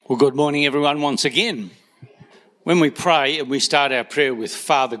Well, good morning, everyone, once again. When we pray and we start our prayer with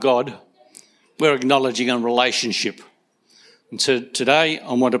Father God, we're acknowledging a relationship. And so today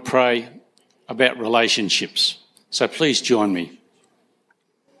I want to pray about relationships. So please join me.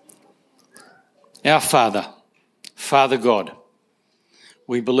 Our Father, Father God,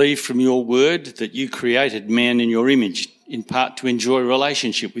 we believe from your word that you created man in your image, in part to enjoy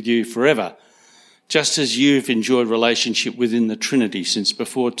relationship with you forever, just as you've enjoyed relationship within the Trinity since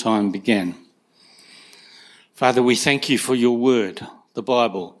before time began. Father, we thank you for your word, the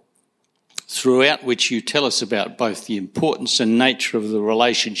Bible, throughout which you tell us about both the importance and nature of the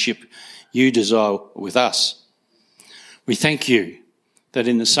relationship you desire with us. We thank you that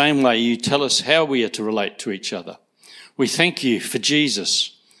in the same way you tell us how we are to relate to each other. We thank you for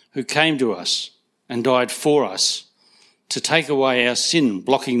Jesus, who came to us and died for us to take away our sin,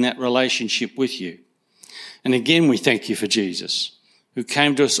 blocking that relationship with you. And again, we thank you for Jesus, who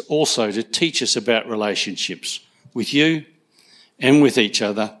came to us also to teach us about relationships with you and with each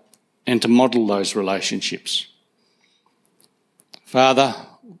other and to model those relationships. Father,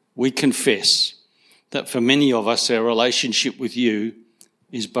 we confess that for many of us, our relationship with you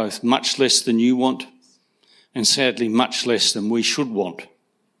is both much less than you want and sadly much less than we should want.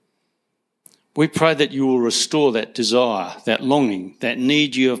 We pray that you will restore that desire, that longing, that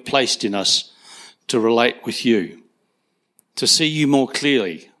need you have placed in us to relate with you, to see you more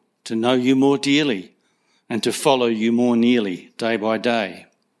clearly, to know you more dearly, and to follow you more nearly day by day.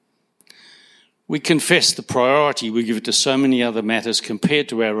 We confess the priority we give to so many other matters compared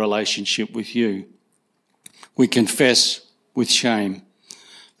to our relationship with you. We confess with shame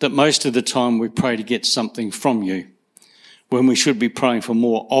that most of the time we pray to get something from you when we should be praying for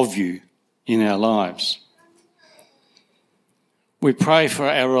more of you in our lives. We pray for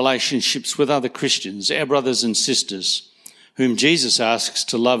our relationships with other Christians, our brothers and sisters, whom Jesus asks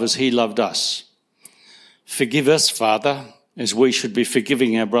to love as he loved us. Forgive us, Father, as we should be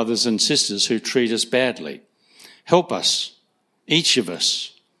forgiving our brothers and sisters who treat us badly. Help us, each of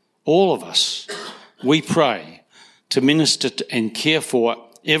us, all of us, we pray, to minister and care for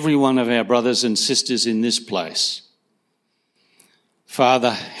every one of our brothers and sisters in this place. Father,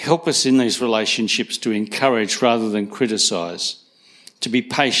 help us in these relationships to encourage rather than criticise, to be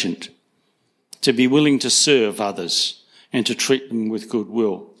patient, to be willing to serve others and to treat them with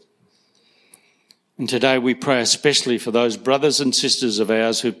goodwill. And today we pray especially for those brothers and sisters of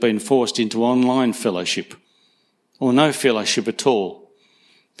ours who've been forced into online fellowship or no fellowship at all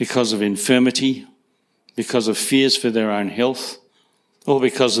because of infirmity, because of fears for their own health, or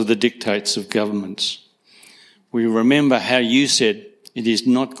because of the dictates of governments. We remember how you said, it is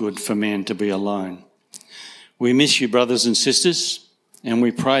not good for man to be alone. We miss you, brothers and sisters, and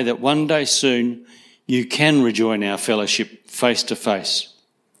we pray that one day soon you can rejoin our fellowship face to face.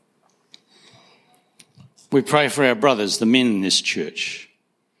 We pray for our brothers, the men in this church.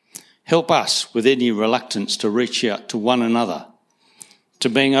 Help us with any reluctance to reach out to one another, to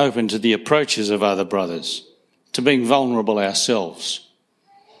being open to the approaches of other brothers, to being vulnerable ourselves.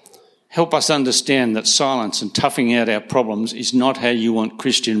 Help us understand that silence and toughing out our problems is not how you want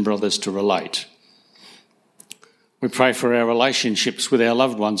Christian brothers to relate. We pray for our relationships with our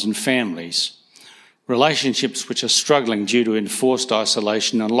loved ones and families, relationships which are struggling due to enforced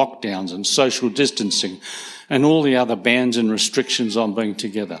isolation and lockdowns and social distancing and all the other bans and restrictions on being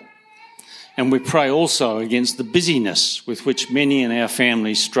together. And we pray also against the busyness with which many in our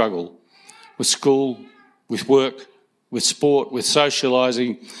families struggle, with school, with work, with sport, with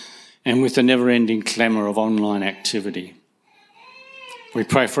socialising, and with the never-ending clamour of online activity. We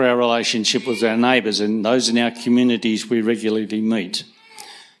pray for our relationship with our neighbours and those in our communities we regularly meet.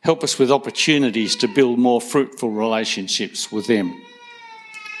 Help us with opportunities to build more fruitful relationships with them.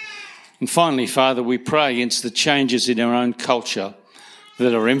 And finally, Father, we pray against the changes in our own culture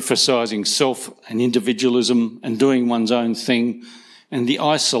that are emphasising self and individualism and doing one's own thing and the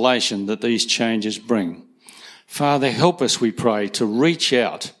isolation that these changes bring. Father, help us, we pray, to reach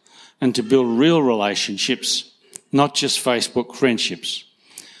out and to build real relationships, not just Facebook friendships.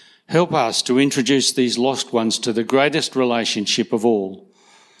 Help us to introduce these lost ones to the greatest relationship of all,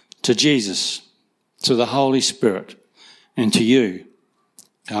 to Jesus, to the Holy Spirit, and to you,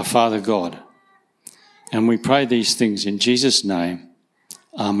 our Father God. And we pray these things in Jesus' name.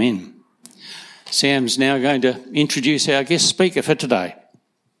 Amen. Sam's now going to introduce our guest speaker for today.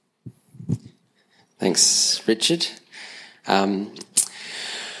 Thanks, Richard.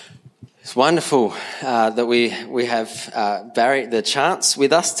 It's wonderful that we have Barry the Chance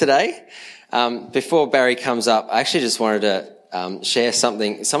with us today. Before Barry comes up, I actually just wanted to share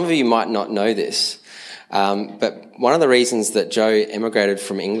something. Some of you might not know this, but one of the reasons that Joe emigrated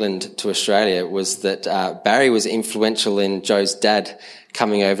from England to Australia was that Barry was influential in Joe's dad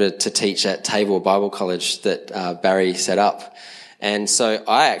coming over to teach at Tabor Bible College that Barry set up. And so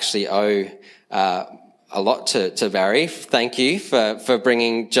I actually owe a lot to Barry. Thank you for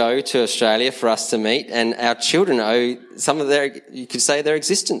bringing Joe to Australia for us to meet. And our children owe some of you could say, their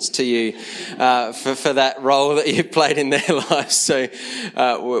existence to you for that role that you played in their lives. So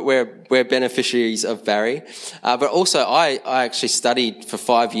we're beneficiaries of Barry. But also I actually studied for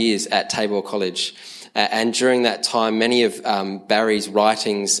 5 years at Tabor College. And during that time, many of Barry's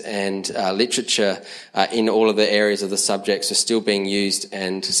writings and literature in all of the areas of the subjects are still being used.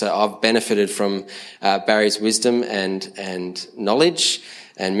 And so I've benefited from Barry's wisdom and knowledge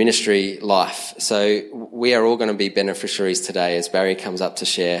and ministry life. So we are all going to be beneficiaries today as Barry comes up to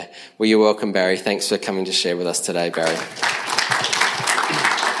share. Well, you're welcome, Barry. Thanks for coming to share with us today, Barry.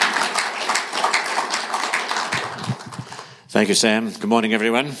 Thank you, Sam. Good morning,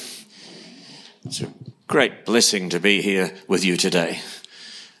 everyone. It's a great blessing to be here with you today.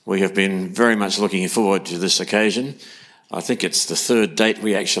 We have been very much looking forward to this occasion. I think it's the third date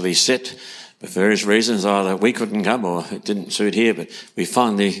we actually set. For various reasons, either we couldn't come or it didn't suit here, but we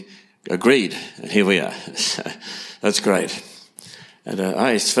finally agreed, and here we are. That's great. And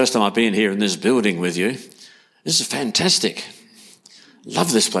it's the first time I've been here in this building with you. This is fantastic.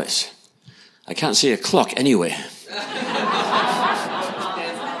 Love this place. I can't see a clock anywhere.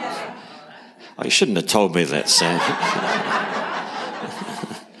 Oh, you shouldn't have told me that, Sam.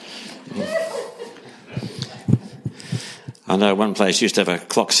 I know one place used to have a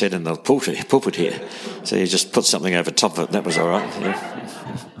clock set in the pulpit here, so you just put something over top of it, and that was all right. Yeah.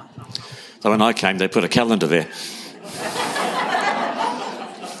 So when I came, they put a calendar there.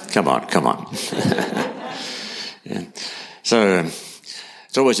 Come on. Yeah. So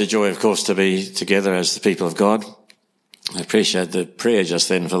it's always a joy, of course, to be together as the people of God. I appreciate the prayer just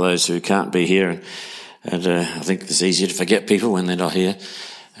then for those who can't be here. And I think it's easy to forget people when they're not here.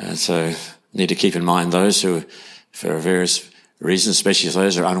 So need to keep in mind those who, for various reasons, especially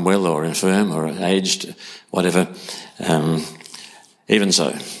those who are unwell or infirm or aged, whatever. Even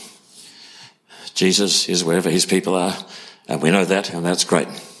so, Jesus is wherever his people are. And we know that, and that's great.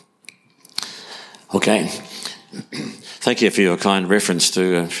 Okay. Thank you for your kind reference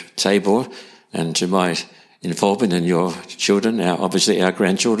to Tabor and to my involvement in your children, obviously our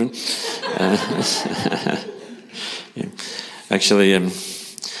grandchildren. Yeah. Actually,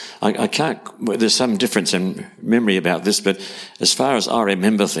 I can't, there's some difference in memory about this, but as far as I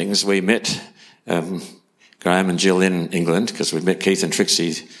remember things, we met Graham and Jill in England, because we met Keith and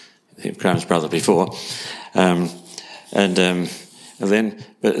Trixie, Graham's brother, before. And then,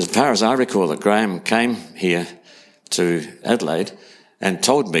 but as far as I recall, it, Graham came here to Adelaide and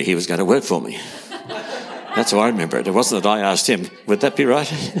told me he was going to work for me. That's how I remember it. It wasn't that I asked him, would that be right?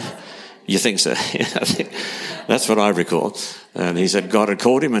 You think so? Yeah, I think that's what I recall. And he said God had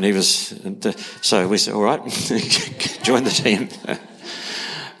called him, and he was... so we said, all right, join the team.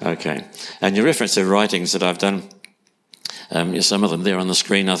 Okay. And you reference the writings that I've done. Some of them there on the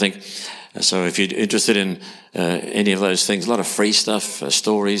screen, I think. So if you're interested in any of those things, a lot of free stuff,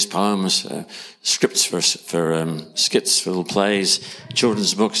 stories, poems, scripts for skits, for little plays,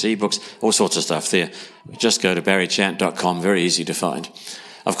 children's books, e-books, all sorts of stuff there. Just go to barrychant.com, very easy to find.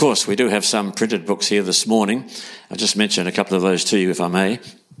 Of course, we do have some printed books here this morning. I'll just mention a couple of those to you, if I may.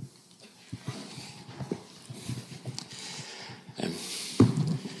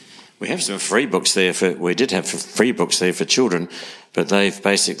 We have some free books there we did have free books there for children, but they've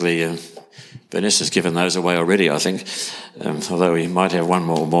basically, Vanessa's given those away already, I think, although we might have one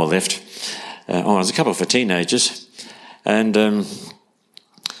more left. There's a couple for teenagers. And,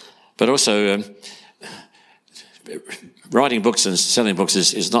 but also, writing books and selling books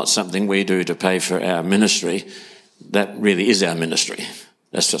is not something we do to pay for our ministry. That really is our ministry.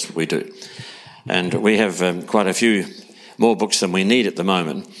 That's just what we do. And we have quite a few more books than we need at the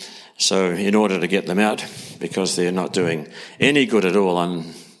moment. So in order to get them out, because they're not doing any good at all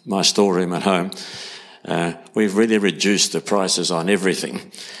on my storeroom at home, we've really reduced the prices on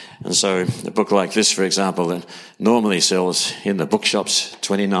everything. And so a book like this, for example, that normally sells in the bookshops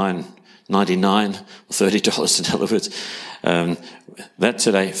 $29.99 or $30, in other words, that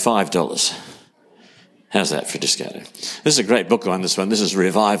today $5. How's that for discounting? This is a great book on this one. This is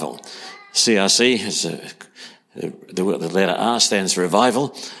Revival. CRC is the letter R stands for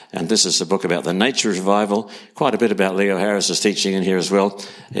revival, and this is a book about the nature of revival. Quite a bit about Leo Harris's teaching in here as well.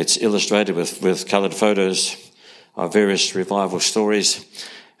 It's illustrated with coloured photos of various revival stories.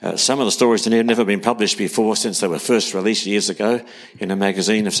 Some of the stories in here have never been published before since they were first released years ago in a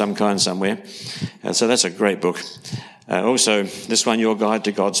magazine of some kind somewhere. So that's a great book. Also, this one, Your Guide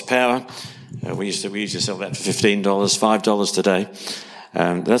to God's Power. We used to sell that for $15, $5 today.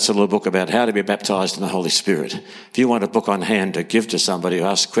 That's a little book about how to be baptized in the Holy Spirit. If you want a book on hand to give to somebody who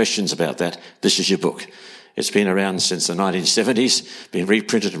asks questions about that, this is your book. It's been around since the 1970s, been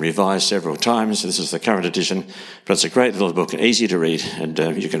reprinted and revised several times. This is the current edition, but it's a great little book, easy to read, and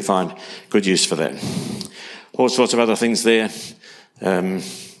you can find good use for that. All sorts of other things there. I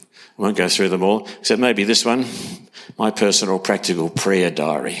won't go through them all, except maybe this one, My Personal Practical Prayer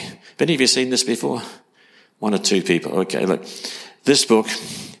Diary. Have any of you seen this before? One or two people. Okay, look. This book,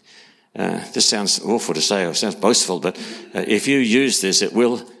 this sounds awful to say, or sounds boastful, but if you use this, it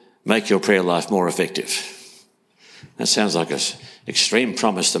will make your prayer life more effective. That sounds like an extreme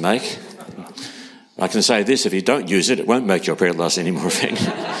promise to make. I can say this, if you don't use it, it won't make your prayer life any more effective.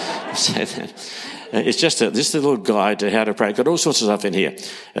 It's just this little guide to how to pray. Got all sorts of stuff in here.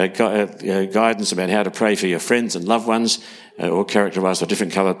 Guidance about how to pray for your friends and loved ones, all characterised with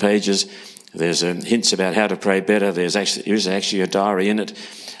different coloured pages. There's hints about how to pray better. There is actually a diary in it.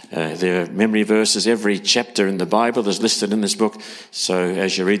 There are memory verses. Every chapter in the Bible is listed in this book. So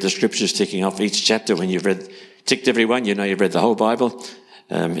as you read the scriptures, ticking off each chapter, when you've ticked every one, you know you've read the whole Bible.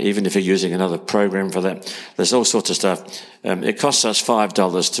 Even if you're using another program for that. There's all sorts of stuff. It costs us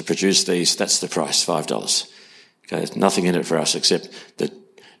 $5 to produce these. That's the price, $5. Okay, there's nothing in it for us except the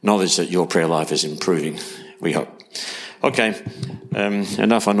knowledge that your prayer life is improving, we hope. Okay,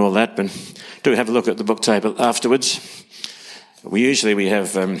 enough on all that, but do have a look at the book table afterwards. We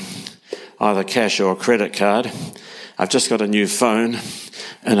have either cash or a credit card. I've just got a new phone,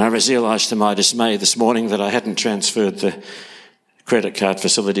 and I realised to my dismay this morning that I hadn't transferred the credit card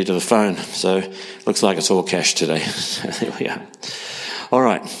facility to the phone, so looks like it's all cash today. So there we are. All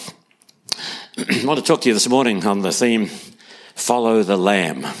right. I want to talk to you this morning on the theme, Follow the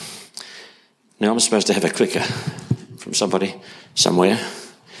Lamb. Now, I'm supposed to have a clicker from somebody somewhere.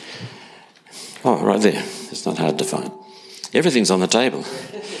 Oh, right there. It's not hard to find. Everything's on the table.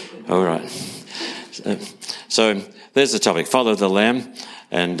 All right. So there's the topic, Follow the Lamb,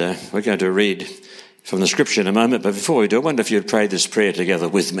 and we're going to read from the scripture in a moment, but before we do, I wonder if you'd pray this prayer together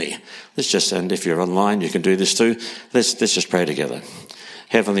with me. And if you're online, you can do this too. Let's just pray together.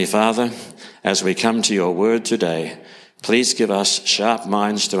 Heavenly Father, as we come to your word today, please give us sharp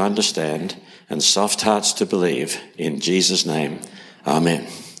minds to understand and soft hearts to believe. In Jesus' name, amen.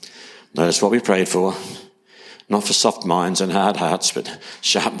 Notice what we prayed for. Not for soft minds and hard hearts, but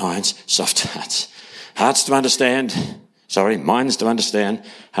sharp minds, soft hearts. Minds to understand,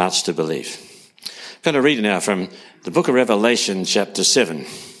 hearts to believe. I'm going to read now from the book of Revelation, chapter 7.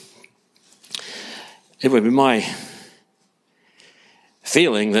 It would be my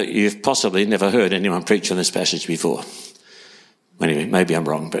feeling that you've possibly never heard anyone preach on this passage before. Anyway, maybe I'm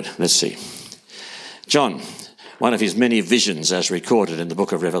wrong, but let's see. John, one of his many visions as recorded in the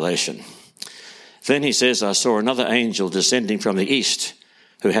book of Revelation. Then he says, I saw another angel descending from the east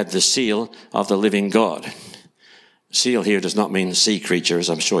who had the seal of the living God. Seal here does not mean sea creature, as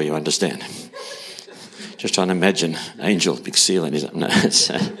I'm sure you understand. Just trying to imagine angel, big seal in his... No,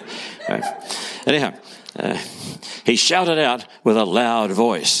 anyhow, he shouted out with a loud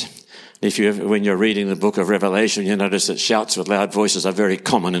voice. When you're reading the book of Revelation, you notice that shouts with loud voices are very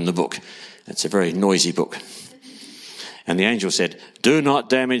common in the book. It's a very noisy book. And the angel said, do not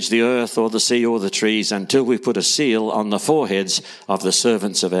damage the earth or the sea or the trees until we put a seal on the foreheads of the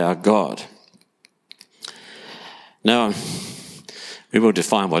servants of our God. Now, we will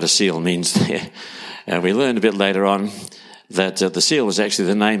define what a seal means there. We learned a bit later on that the seal was actually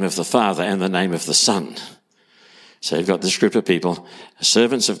the name of the Father and the name of the Son. So you've got this group of people,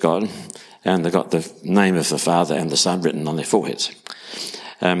 servants of God, and they've got the name of the Father and the Son written on their foreheads.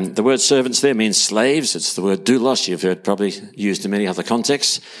 The word servants there means slaves. It's the word doulos you've heard probably used in many other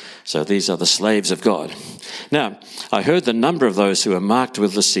contexts. So these are the slaves of God. Now, I heard the number of those who are marked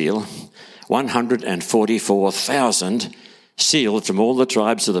with the seal, 144,000, sealed from all the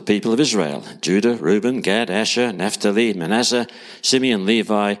tribes of the people of Israel: Judah, Reuben, Gad, Asher, Naphtali, Manasseh, Simeon,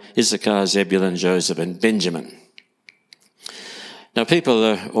 Levi, Issachar, Zebulun, Joseph, and Benjamin. Now, people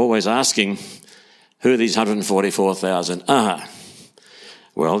are always asking who these 144,000 are.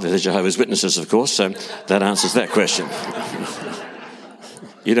 Well, they're the Jehovah's Witnesses, of course, so that answers that question.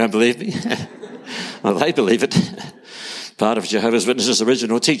 You don't believe me? Well, they believe it. part of Jehovah's Witnesses'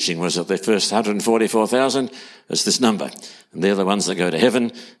 original teaching was that the first 144,000 is this number. And they're the ones that go to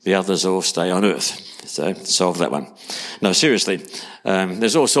heaven. The others all stay on earth. So solve that one. No, seriously,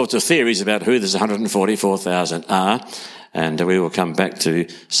 there's all sorts of theories about who this 144,000 are. And we will come back to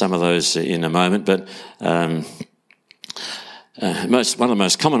some of those in a moment. But one of the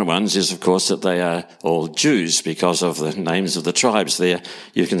most common ones is, of course, that they are all Jews because of the names of the tribes there.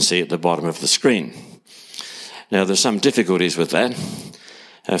 You can see at the bottom of the screen. Now, there's some difficulties with that.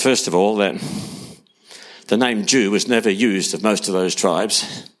 First of all, that the name Jew was never used of most of those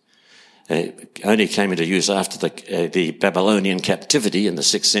tribes. It only came into use after the Babylonian captivity in the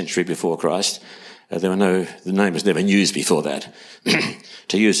 6th century before Christ. The name was never used before that.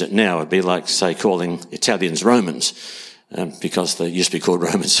 To use it now would be like, say, calling Italians Romans, because they used to be called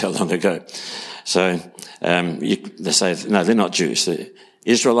Romans so long ago. So they say, no, they're not Jews. They're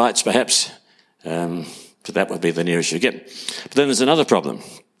Israelites, perhaps, but that would be the nearest you get. But then there's another problem,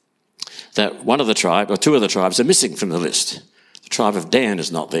 that one of the tribe, or two of the tribes, are missing from the list. The tribe of Dan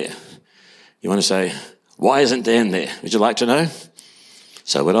is not there. You want to say, why isn't Dan there? Would you like to know?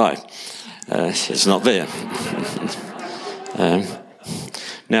 So would I. It's not there.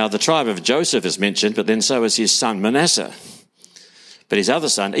 Now, the tribe of Joseph is mentioned, but then so is his son Manasseh. But his other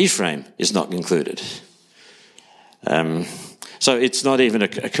son, Ephraim, is not included. So it's not even a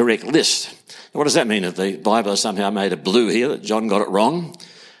correct list. What does that mean? That the Bible has somehow made it blue here, that John got it wrong?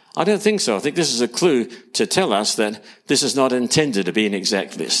 I don't think so. I think this is a clue to tell us that this is not intended to be an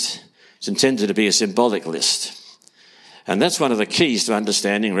exact list. It's intended to be a symbolic list. And that's one of the keys to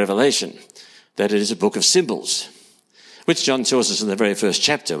understanding Revelation, that it is a book of symbols, which John tells us in the very first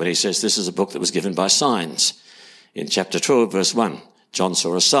chapter when he says this is a book that was given by signs. In chapter 12, verse 1, John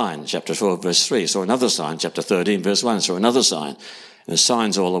saw a sign. Chapter 12, verse 3, saw another sign. Chapter 13, verse 1, saw another sign. And there's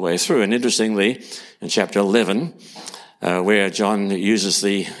signs all the way through. And interestingly, in chapter 11, where John uses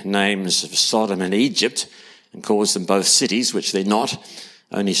the names of Sodom and Egypt and calls them both cities, which they're not.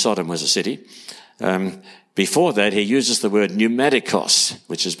 Only Sodom was a city. Before that, he uses the word pneumatikos,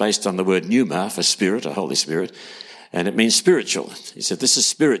 which is based on the word pneuma for spirit, or Holy Spirit, and it means spiritual. He said this is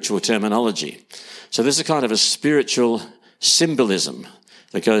spiritual terminology. So there's a kind of a spiritual symbolism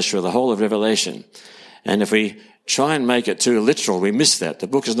that goes through the whole of Revelation. And if we try and make it too literal, we miss that. The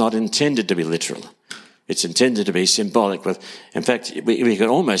book is not intended to be literal. It's intended to be symbolic. In fact, we could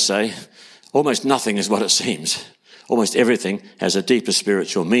almost say almost nothing is what it seems. Almost everything has a deeper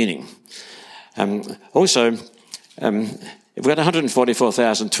spiritual meaning. Also, if we've got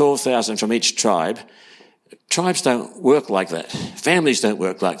 144,000, 12,000 from each tribe, tribes don't work like that. Families don't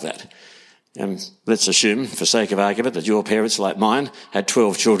work like that. Let's assume, for sake of argument, that your parents, like mine, had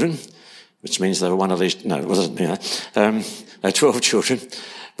 12 children, which means they were one of these. No, it wasn't. They had 12 children,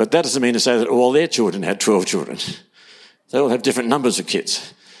 but that doesn't mean to say that all their children had 12 children. They all have different numbers of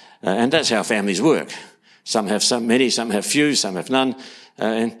kids, and that's how families work. Some have many, some have few, some have none,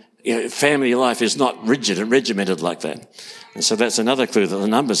 and family life is not rigid and regimented like that. And so that's another clue that the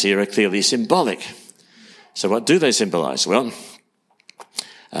numbers here are clearly symbolic. So what do they symbolize? Well,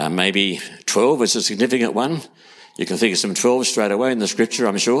 maybe 12 is a significant one. You can think of some 12 straight away in the scripture,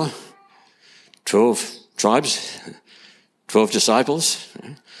 I'm sure. 12 tribes, 12 disciples,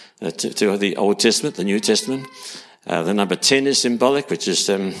 to the Old Testament, the New Testament. The number 10 is symbolic, which is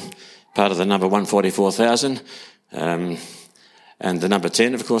part of the number 144,000. And the number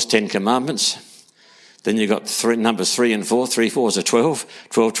 10, of course, 10 commandments. Then you've got numbers 3 and 4. 3 4s are 12.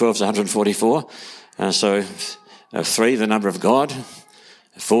 12 12 is 144. So 3, the number of God.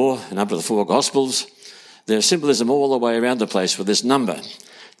 4, the number of the 4 Gospels. There's symbolism all the way around the place for this number.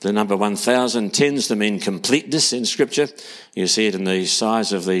 The number 1,000 tends to mean completeness in Scripture. You see it in the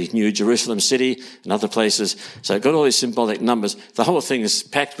size of the New Jerusalem city and other places. So I've got all these symbolic numbers. The whole thing is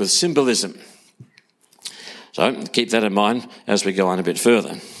packed with symbolism. So keep that in mind as we go on a bit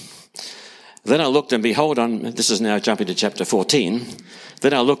further. Then I looked and behold this is now jumping to chapter 14.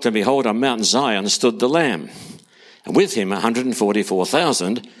 Then I looked and behold on Mount Zion stood the Lamb, and with him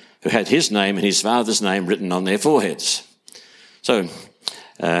 144,000 who had his name and his father's name written on their foreheads. So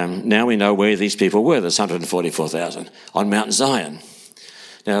now we know where these people were, this 144,000, on Mount Zion.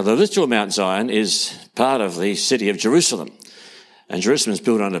 Now the literal Mount Zion is part of the city of Jerusalem. And Jerusalem is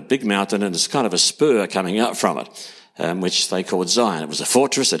built on a big mountain, and there's kind of a spur coming up from it, which they called Zion. It was a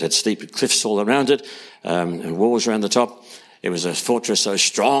fortress. It had steep cliffs all around it, and walls around the top. It was a fortress so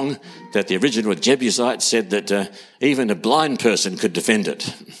strong that the original Jebusites said that even a blind person could defend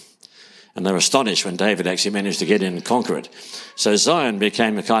it. And they were astonished when David actually managed to get in and conquer it. So Zion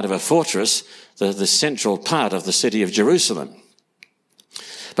became a kind of a fortress, the central part of the city of Jerusalem.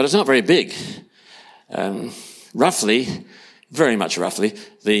 But it's not very big. roughly, very much roughly,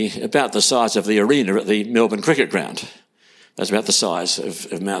 about the size of the arena at the Melbourne Cricket Ground. That's about the size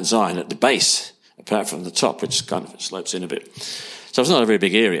of Mount Zion at the base, apart from the top, which kind of slopes in a bit. So it's not a very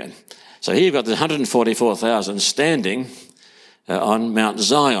big area. So here you've got the 144,000 standing on Mount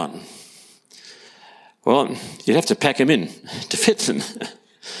Zion. Well, you'd have to pack them in to fit them.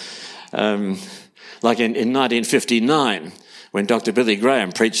 Like in 1959, when Dr. Billy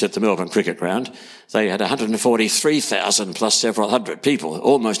Graham preached at the Melbourne Cricket Ground, they had 143,000 plus several hundred people,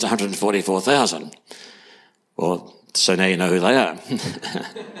 almost 144,000. Well, so now you know who they are.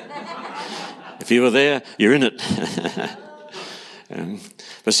 If you were there, you're in it.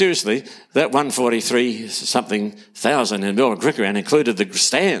 But seriously, that 143-something thousand in Melbourne Cricket Ground included the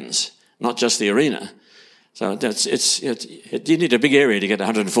stands, not just the arena. So you need a big area to get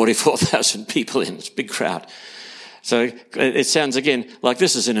 144,000 people in. It's a big crowd. So it sounds, again, like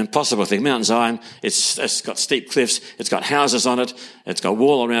this is an impossible thing. Mount Zion, it's got steep cliffs, it's got houses on it, it's got a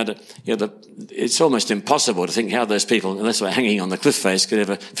wall around it. It's almost impossible to think how those people, unless they're hanging on the cliff face, could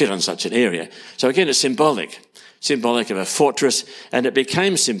ever fit on such an area. So again, it's symbolic of a fortress, and it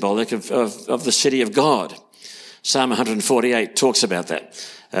became symbolic of the city of God. Psalm 148 talks about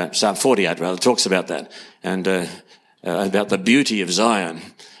that. Psalm 48, rather, talks about that, and about the beauty of Zion.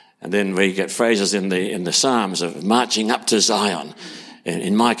 And then we get phrases in the Psalms of marching up to Zion.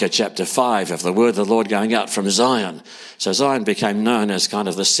 In Micah chapter 5, of the word of the Lord going out from Zion. So Zion became known as kind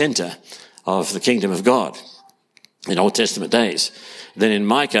of the centre of the kingdom of God in Old Testament days. Then in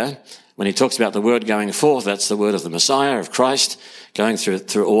Micah, when he talks about the word going forth, that's the word of the Messiah, of Christ, going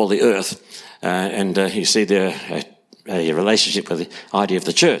through all the earth. And you see there a relationship with the idea of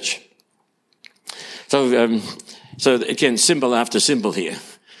the church. So again, symbol after symbol here.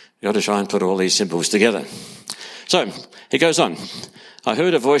 You've got to try and put all these symbols together. So he goes on. I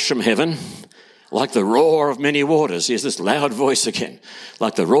heard a voice from heaven like the roar of many waters. Here's this loud voice again.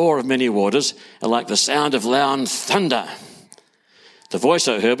 Like the roar of many waters and like the sound of loud thunder. The voice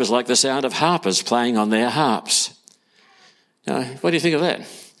I heard was like the sound of harpers playing on their harps. Now, what do you think of that?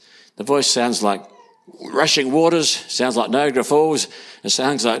 The voice sounds like rushing waters, sounds like Niagara Falls, it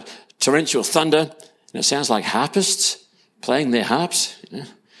sounds like torrential thunder, and it sounds like harpists playing their harps.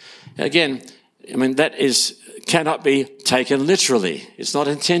 Again, I mean, that cannot be taken literally. It's not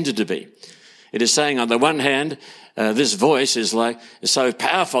intended to be. It is saying, on the one hand, this voice is so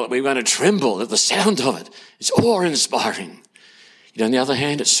powerful that we want to tremble at the sound of it. It's awe-inspiring. On the other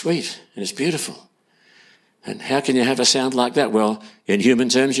hand, it's sweet and it's beautiful. And how can you have a sound like that? Well, in human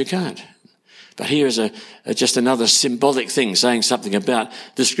terms, you can't. But here is just another symbolic thing saying something about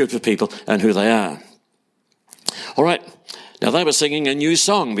this group of people and who they are. All right. Now they were singing a new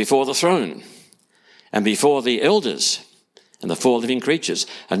song before the throne and before the elders and the four living creatures.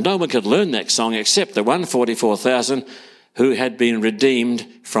 And no one could learn that song except the 144,000 who had been redeemed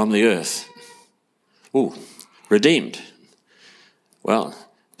from the earth. Ooh, redeemed. Well,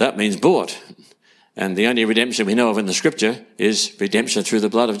 that means bought. And the only redemption we know of in the scripture is redemption through the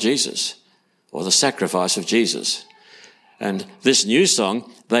blood of Jesus, or the sacrifice of Jesus. And this new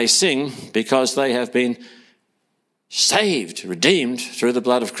song they sing because they have been saved, redeemed through the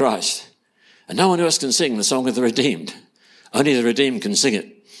blood of Christ. And no one else can sing the song of the redeemed. Only the redeemed can sing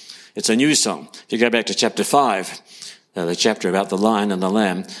it. It's a new song. If you go back to chapter 5, the chapter about the lion and the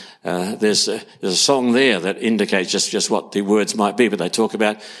lamb, there's a song there that indicates just what the words might be, but they talk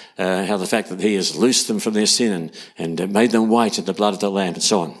about how the fact that he has loosed them from their sin and made them white in the blood of the lamb and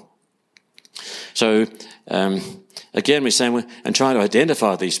so on. So, again, we're saying, and trying to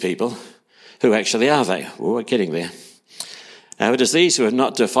identify these people. Who actually are they? Well, we're getting there. Now, it is these who have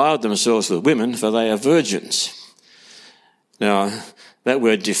not defiled themselves with women, for they are virgins. Now, that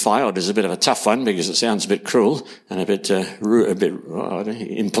word defiled is a bit of a tough one because it sounds a bit cruel and a bit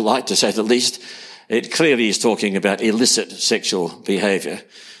impolite, to say the least. It clearly is talking about illicit sexual behaviour.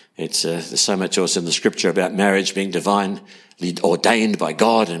 There's so much also in the scripture about marriage being divinely ordained by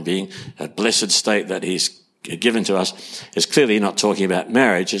God and being a blessed state that he's given to us. It's clearly not talking about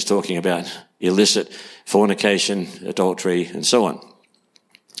marriage. It's talking about illicit fornication, adultery, and so on.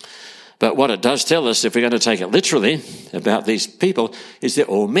 But what it does tell us, if we're going to take it literally, about these people, is they're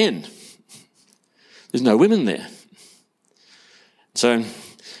all men. There's no women there. So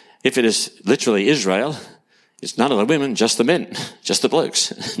if it is literally Israel, it's none of the women, just the men, just the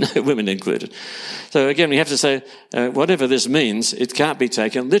blokes, no women included. So again, we have to say, whatever this means, it can't be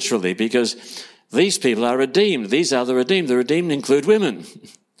taken literally because these people are redeemed. These are the redeemed. The redeemed include women,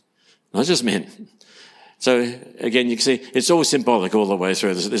 not just men. So again, you can see it's all symbolic all the way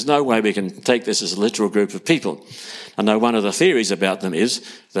through. There's no way we can take this as a literal group of people. I know one of the theories about them is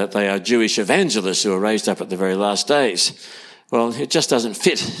that they are Jewish evangelists who are raised up at the very last days. Well, it just doesn't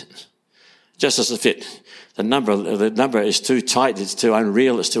fit. Just doesn't fit. The number is too tight. It's too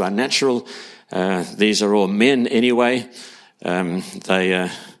unreal. It's too unnatural. These are all men anyway.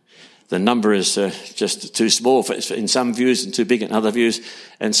 The number is just too small in some views and too big in other views,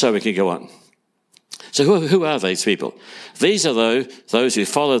 and so we can go on. So who are these people? These are those who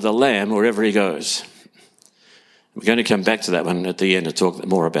follow the Lamb wherever he goes. We're going to come back to that one at the end and talk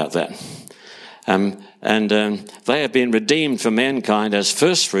more about that. They have been redeemed for mankind as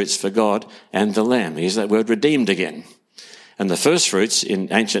firstfruits for God and the Lamb. Here's that word redeemed again. And the firstfruits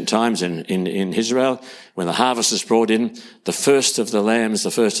in ancient times in Israel, when the harvest is brought in, the first of the lambs,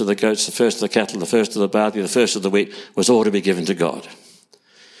 the first of the goats, the first of the cattle, the first of the barley, the first of the wheat was all to be given to God.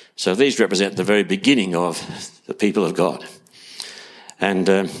 So these represent the very beginning of the people of God. And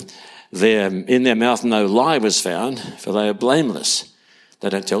in their mouth no lie was found, for they are blameless. They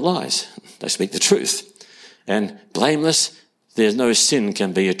don't tell lies. They speak the truth. And blameless, there's no sin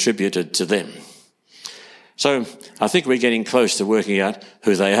can be attributed to them. So I think we're getting close to working out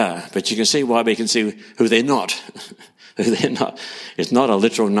who they are, but you can see why we can see who they're not. Who they're not. It's not a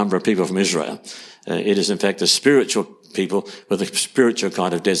literal number of people from Israel. It is in fact a spiritual people with a spiritual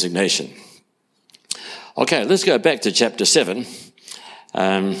kind of designation. Okay, let's go back to chapter 7.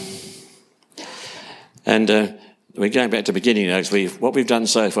 We're going back to the beginning now. What we've done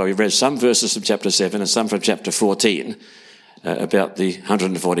so far, we've read some verses from chapter 7 and some from chapter 14 about the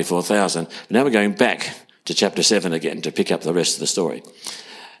 144,000. Now we're going back to chapter 7 again to pick up the rest of the story.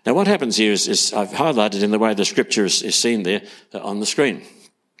 Now what happens here is I've highlighted in the way the scripture is seen there on the screen.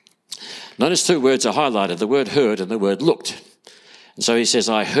 Notice two words are highlighted, the word heard and the word looked. And so he says,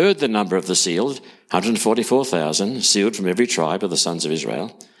 I heard the number of the sealed, 144,000, sealed from every tribe of the sons of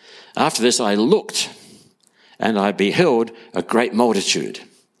Israel. After this I looked, and I beheld a great multitude.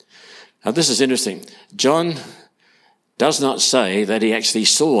 Now this is interesting. John does not say that he actually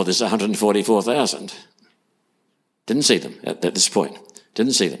saw this 144,000. Didn't see them at this point.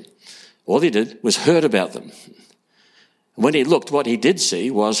 Didn't see them. All he did was heard about them. When he looked, what he did see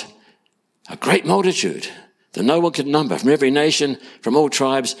was a great multitude that no one could number, from every nation, from all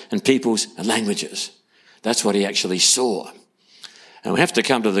tribes and peoples and languages. That's what he actually saw. And we have to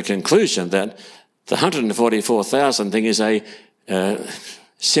come to the conclusion that the 144,000 thing is a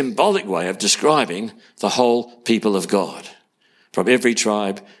symbolic way of describing the whole people of God, from every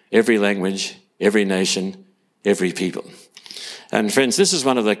tribe, every language, every nation, every people. And friends, this is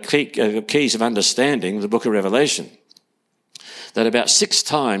one of the keys of understanding the book of Revelation, that about 6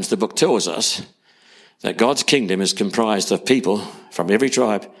 times the book tells us that God's kingdom is comprised of people from every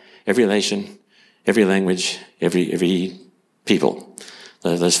tribe, every nation, every language, every people.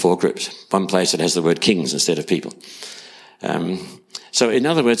 Those 4 groups. One place it has the word kings instead of people. So in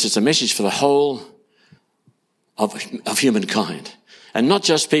other words, it's a message for the whole of humankind. And not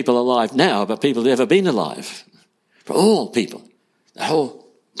just people alive now, but people who have ever been alive. For all people. The whole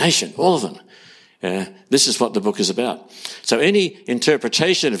nation, all of them. This is what the book is about. So any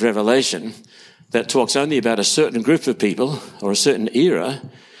interpretation of Revelation that talks only about a certain group of people or a certain era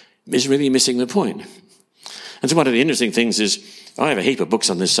is really missing the point. And so one of the interesting things is I have a heap of books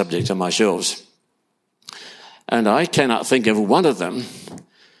on this subject on my shelves, and I cannot think of one of them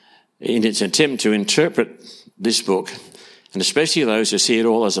in its attempt to interpret this book, and especially those who see it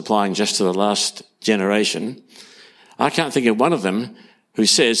all as applying just to the last generation. I can't think of one of them who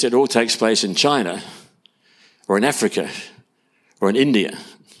says it all takes place in China or in Africa or in India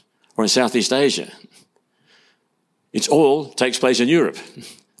or in Southeast Asia. It all takes place in Europe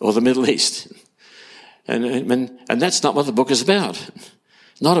or the Middle East. And that's not what the book is about.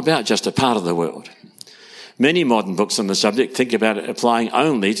 It's not about just a part of the world. Many modern books on the subject think about it applying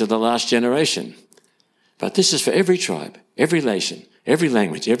only to the last generation. But this is for every tribe, every nation, every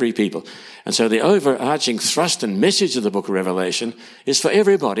language, every people. And so the overarching thrust and message of the book of Revelation is for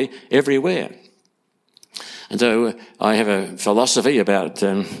everybody, everywhere. And so I have a philosophy about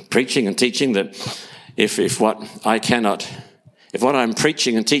preaching and teaching that if what I'm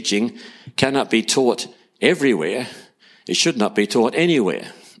preaching and teaching cannot be taught everywhere, it should not be taught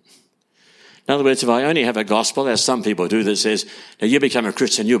anywhere. In other words, if I only have a gospel, as some people do, that says, now you become a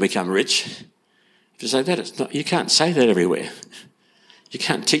Christian, you'll become rich. If you say that, you can't say that everywhere. You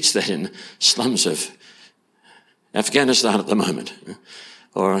can't teach that in slums of Afghanistan at the moment,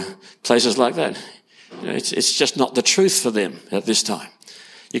 or places like that. You know, it's just not the truth for them at this time.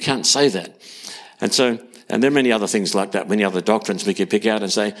 You can't say that. And so And there are many other things like that, many other doctrines we could pick out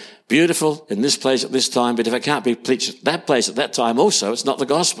and say, beautiful in this place at this time, but if it can't be preached at that place at that time also, it's not the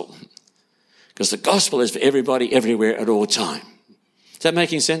gospel. Because the gospel is for everybody, everywhere, at all time. Is that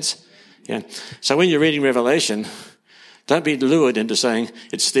making sense? Yeah. So when you're reading Revelation, don't be lured into saying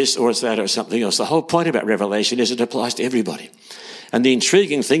it's this or it's that or something else. The whole point about Revelation is it applies to everybody. And the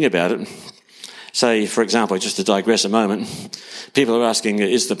intriguing thing about it, say, for example, just to digress a moment, people are asking,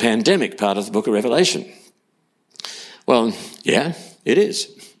 is the pandemic part of the book of Revelation? Well, yeah, it is.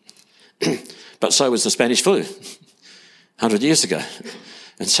 But so was the Spanish flu 100 years ago.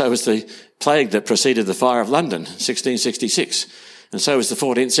 And so was the plague that preceded the fire of London, 1666. And so was the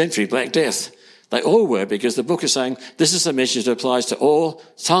 14th century Black Death. They all were, because the book is saying this is a message that applies to all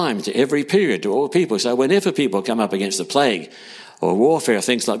time, to every period, to all people. So whenever people come up against the plague or warfare,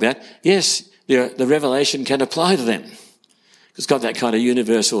 things like that, yes, the revelation can apply to them. It's got that kind of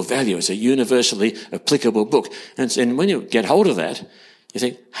universal value. It's a universally applicable book. And when you get hold of that, you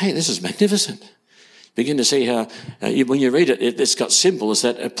think, hey, this is magnificent. Begin to see how, when you read it, it's got symbols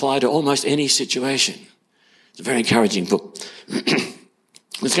that apply to almost any situation. It's a very encouraging book.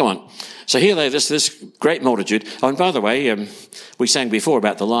 Let's go on. So here they this great multitude. Oh, and by the way, we sang before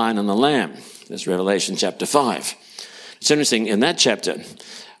about the lion and the lamb. That's Revelation chapter 5. It's interesting, in that chapter,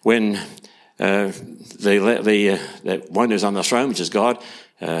 when the one who's on the throne, which is God,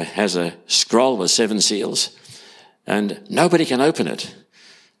 has a scroll with 7 seals, and nobody can open it.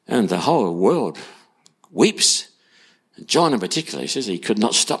 And the whole world weeps. John in particular, he says he could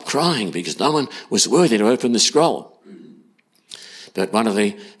not stop crying because no one was worthy to open the scroll. But one of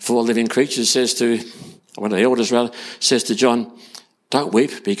the 4 living creatures says to, one of the elders rather, says to John, don't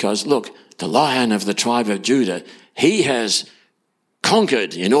weep, because look, the Lion of the tribe of Judah, he has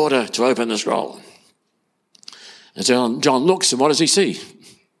conquered in order to open the scroll. And so John looks, and what does he see?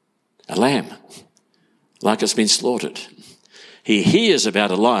 A lamb, like it's been slaughtered. He hears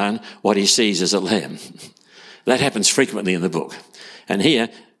about a lion, what he sees is a lamb. That happens frequently in the book. And here,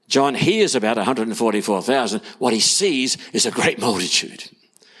 John hears about 144,000. What he sees is a great multitude.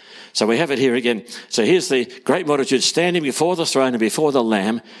 So we have it here again. So here's the great multitude standing before the throne and before the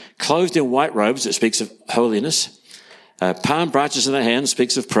Lamb, clothed in white robes. It speaks of holiness. Palm branches in their hands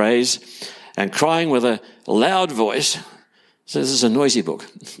speaks of praise. And crying with a loud voice. So this is a noisy book.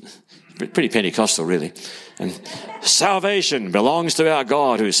 Pretty Pentecostal, really. And salvation belongs to our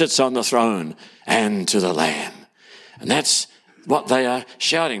God who sits on the throne and to the Lamb. And that's what they are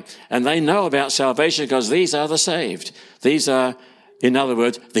shouting. And they know about salvation because these are the saved. These are, in other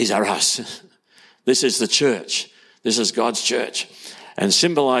words, these are us. This is the church. This is God's church. And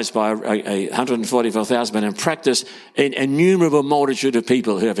symbolized by 144,000, but in practice, an innumerable multitude of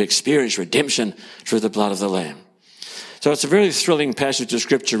people who have experienced redemption through the blood of the Lamb. So it's a very thrilling passage of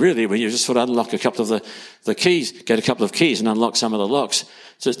Scripture, really, when you just sort of unlock a couple of the keys, get a couple of keys and unlock some of the locks,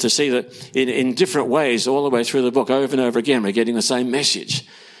 to see that in different ways all the way through the book, over and over again, we're getting the same message.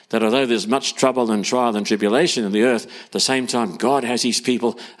 That although there's much trouble and trial and tribulation in the earth, at the same time, God has his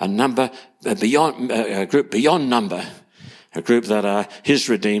people, a group beyond number, a group that are his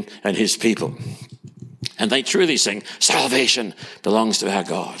redeemed and his people. And they truly sing, salvation belongs to our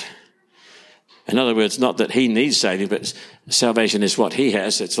God. In other words, not that he needs saving, but salvation is what he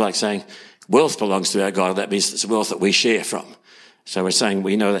has. It's like saying wealth belongs to our God. That means it's wealth that we share from. So we're saying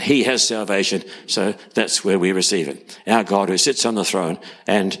we know that he has salvation, so that's where we receive it. Our God who sits on the throne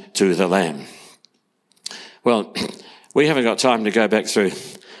and to the Lamb. Well, we haven't got time to go back through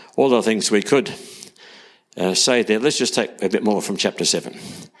all the things we could say there. Let's just take a bit more from chapter 7.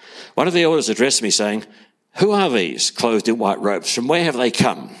 One of the elders addressed me saying, who are these clothed in white robes? From where have they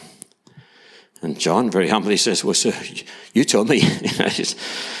come? And John very humbly says, well, sir, you tell me.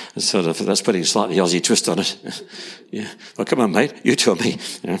 Sort of, that's putting a slightly Aussie twist on it. Yeah. Well, come on, mate, you tell me.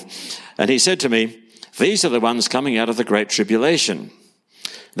 Yeah. And he said to me, these are the ones coming out of the great tribulation.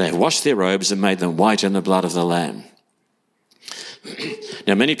 They have washed their robes and made them white in the blood of the Lamb.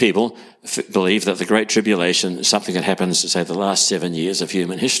 Now, many people believe that the Great Tribulation is something that happens, say, the last 7 years of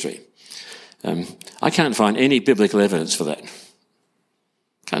human history. I can't find any biblical evidence for that.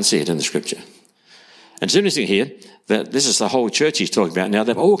 Can't see it in the Scripture. And it's interesting here that this is the whole church he's talking about now.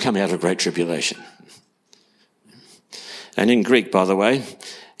 They've all come out of Great Tribulation. And in Greek, by the way,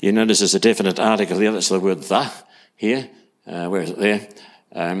 you notice there's a definite article there. That's the word the here. Where is it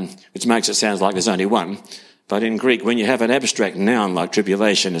there? Which makes it sound like there's only one. But in Greek, when you have an abstract noun like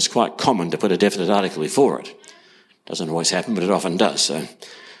tribulation, it's quite common to put a definite article before it. Doesn't always happen, but it often does. So,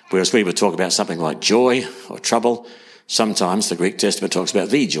 whereas we would talk about something like joy or trouble, sometimes the Greek Testament talks about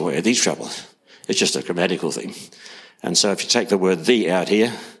the joy or the trouble. It's just a grammatical thing. And so if you take the word the out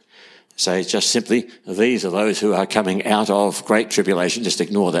here, say just simply, these are those who are coming out of great tribulation. Just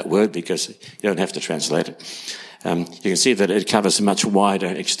ignore that word because you don't have to translate it. You can see that it covers a much wider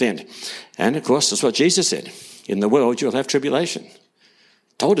extent. And of course, that's what Jesus said. In the world, you'll have tribulation.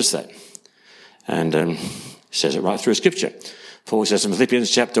 Told us that. And says it right through Scripture. Paul says in Philippians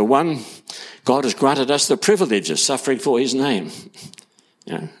chapter 1, God has granted us the privilege of suffering for his name.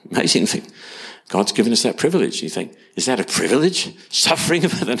 Amazing thing. God's given us that privilege. You think, is that a privilege? Suffering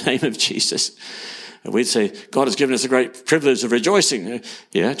for the name of Jesus? We'd say, God has given us the great privilege of rejoicing.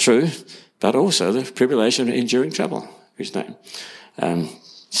 Yeah, true. But also the tribulation of enduring trouble for his name.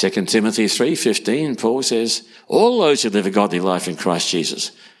 2 Timothy 3:15, Paul says, all those who live a godly life in Christ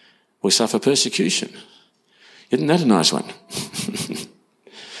Jesus will suffer persecution. Isn't that a nice one?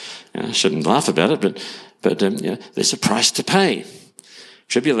 I shouldn't laugh about it, but there's a price to pay.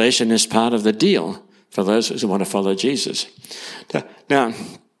 Tribulation is part of the deal for those who want to follow Jesus. Now,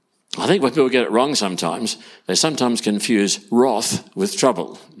 I think when people get it wrong sometimes, they sometimes confuse wrath with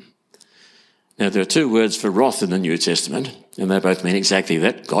trouble. Now, there are two words for wrath in the New Testament, and they both mean exactly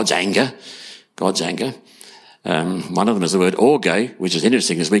that, God's anger. God's anger. One of them is the word orge, which is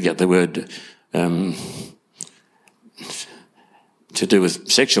interesting because we get the word to do with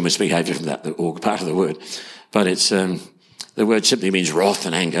sexual misbehaviour from that, the part of the word. But it's the word simply means wrath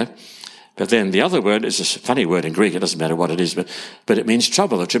and anger. But then the other word is a funny word in Greek. It doesn't matter what it is, but it means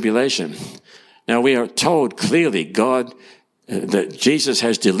trouble or tribulation. Now, we are told clearly that Jesus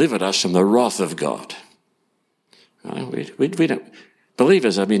has delivered us from the wrath of God. We don't,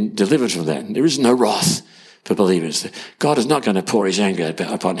 believers have been delivered from that. There is no wrath for believers. God is not going to pour his anger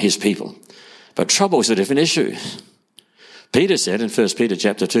upon his people. But trouble is a different issue. Peter said in 1 Peter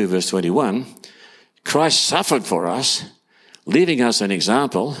chapter 2, verse 21, Christ suffered for us, leaving us an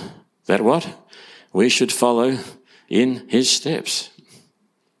example that what? We should follow in his steps.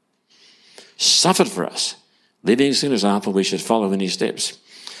 Suffered for us, leaving us an example we should follow in his steps.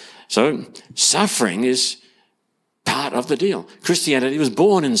 So suffering is part of the deal. Christianity was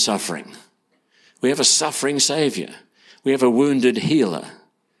born in suffering. We have a suffering Saviour. We have a wounded healer.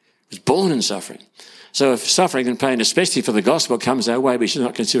 He was born in suffering. So if suffering and pain, especially for the gospel, comes our way, we should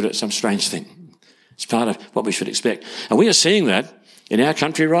not consider it some strange thing. It's part of what we should expect. And we are seeing that in our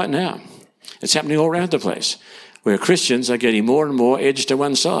country right now. It's happening all around the place, where Christians are getting more and more edged to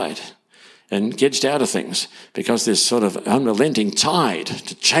one side and edged out of things because there's sort of unrelenting tide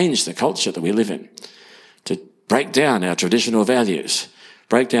to change the culture that we live in, to break down our traditional values,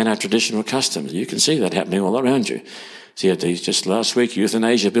 break down our traditional customs. You can see that happening all around you. See, just last week,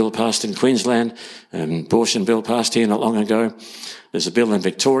 euthanasia bill passed in Queensland, abortion bill passed here not long ago. There's a bill in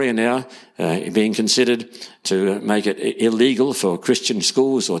Victoria now being considered to make it illegal for Christian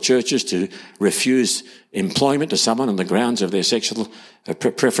schools or churches to refuse employment to someone on the grounds of their sexual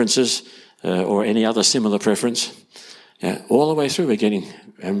preferences or any other similar preference. All the way through, we're getting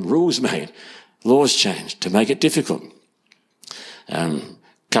rules made, laws changed to make it difficult.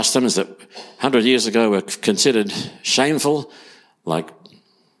 Customs that 100 years ago were considered shameful, like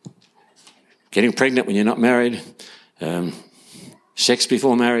getting pregnant when you're not married, sex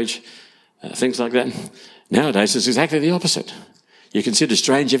before marriage, things like that. Nowadays, it's exactly the opposite. You're considered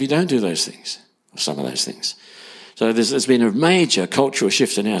strange if you don't do those things, or some of those things. So there's been a major cultural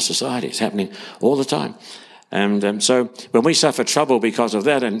shift in our society. It's happening all the time. And so when we suffer trouble because of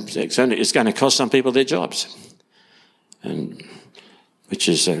that, and it's going to cost some people their jobs. And which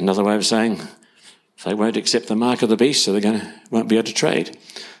is another way of saying they won't accept the mark of the beast, so won't be able to trade.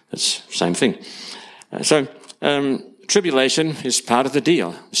 That's the same thing. So tribulation is part of the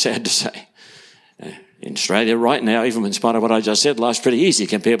deal, sad to say. In Australia right now, even in spite of what I just said, life's pretty easy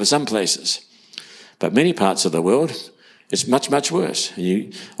compared with some places. But many parts of the world, it's much, much worse.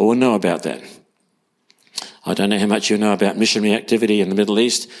 You all know about that. I don't know how much you know about missionary activity in the Middle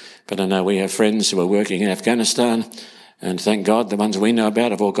East, but I know we have friends who are working in Afghanistan. And thank God the ones we know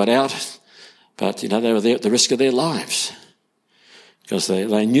about have all got out. But, they were there at the risk of their lives. Because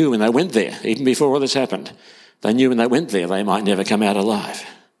they knew when they went there, even before all this happened, they knew when they went there they might never come out alive.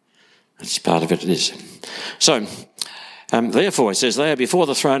 That's part of it is. So, therefore, it says, they are before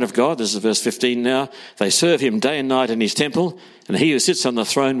the throne of God. This is verse 15 now. They serve him day and night in his temple, and he who sits on the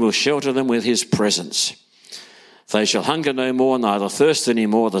throne will shelter them with his presence. They shall hunger no more, neither thirst any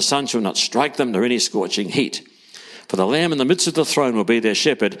more. The sun shall not strike them, nor any scorching heat. For the Lamb in the midst of the throne will be their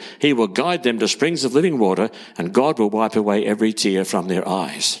shepherd. He will guide them to springs of living water, and God will wipe away every tear from their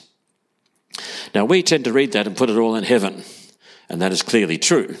eyes. Now, we tend to read that and put it all in heaven, and that is clearly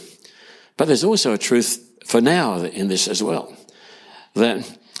true. But there's also a truth for now in this as well,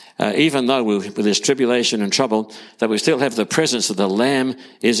 that even though with this tribulation and trouble, that we still have the presence of the Lamb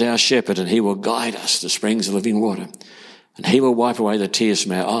is our shepherd, and he will guide us to springs of living water. And he will wipe away the tears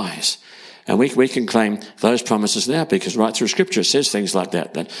from our eyes. And we can claim those promises now, because right through Scripture it says things like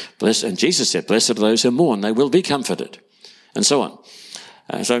that. And Jesus said, blessed are those who mourn, they will be comforted, and so on.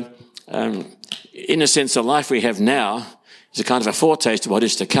 In a sense, the life we have now is a kind of a foretaste of what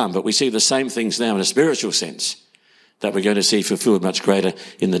is to come, but we see the same things now in a spiritual sense that we're going to see fulfilled much greater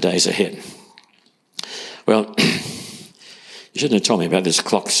in the days ahead. Well, you shouldn't have told me about this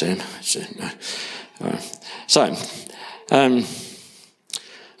clock, Sam. All right.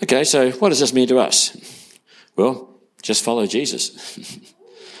 Okay, so what does this mean to us? Well, just follow Jesus.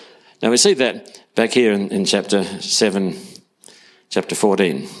 Now we see that back here in chapter 7, chapter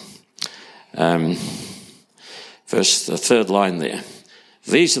 14. Verse, the third line there.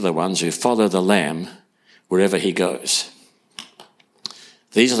 These are the ones who follow the Lamb wherever he goes.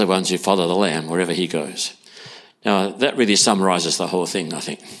 These are the ones who follow the Lamb wherever he goes. Now, that really summarizes the whole thing, I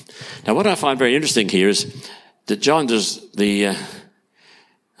think. Now, what I find very interesting here is that John does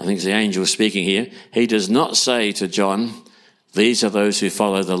I think it's the angel speaking here, he does not say to John, these are those who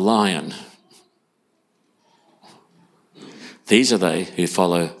follow the lion. These are they who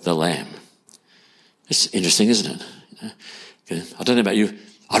follow the Lamb. It's interesting, isn't it? I don't know about you.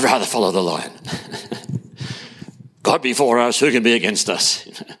 I'd rather follow the lion. God before us, who can be against us?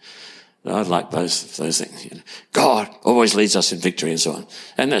 I'd like those things. God always leads us in victory and so on.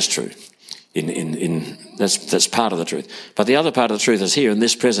 And that's true. That's part of the truth. But the other part of the truth is here in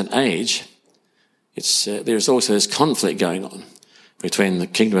this present age, there's also this conflict going on between the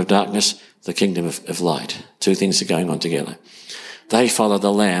kingdom of darkness, the kingdom of light. Two things are going on together. They follow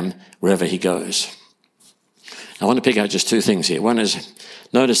the Lamb wherever he goes. I want to pick out just two things here. One is,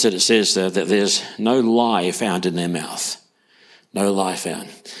 notice that it says that there's no lie found in their mouth. No lie found.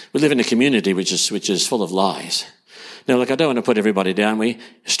 We live in a community which is full of lies. Now, look, I don't want to put everybody down.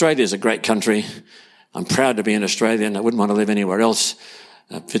 Australia's a great country. I'm proud to be an Australian. I wouldn't want to live anywhere else.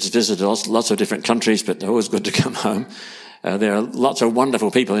 I've visited lots of different countries, but they're always good to come home. There are lots of wonderful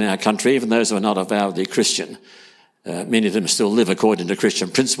people in our country, even those who are not avowedly Christian. Many of them still live according to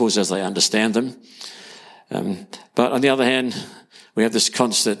Christian principles as they understand them. But on the other hand, we have this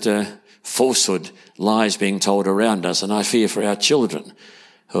constant falsehood, lies being told around us, and I fear for our children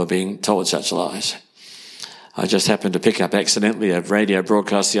who are being told such lies. I just happened to pick up accidentally a radio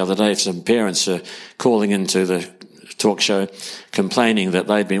broadcast the other day of some parents calling into the talk show complaining that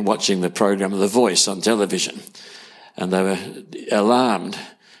they'd been watching the program The Voice on television, and they were alarmed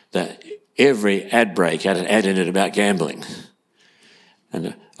that every ad break had an ad in it about gambling.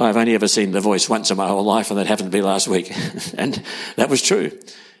 And I've only ever seen The Voice once in my whole life, and that happened to be last week. And that was true.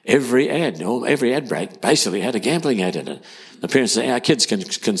 Every ad break basically had a gambling ad in it. The parents said, our kids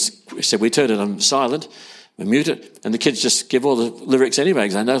we turned it on silent, we mute it, and the kids just give all the lyrics anyway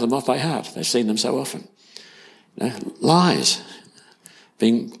because they know them off by heart. They've seen them so often. Lies.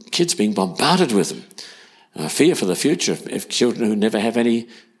 Kids being bombarded with them. I fear for the future if children who never have any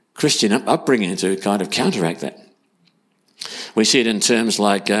Christian upbringing to kind of counteract that. We see it in terms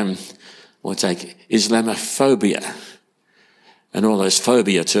like, we'll take Islamophobia and all those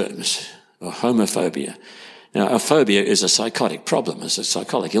phobia terms, or homophobia. Now, a phobia is a psychotic problem. It's a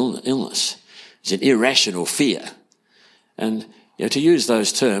psychotic illness. It's an irrational fear. And to use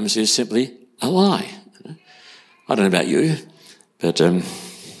those terms is simply a lie. I don't know about you, but I'm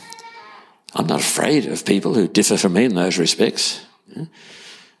not afraid of people who differ from me in those respects.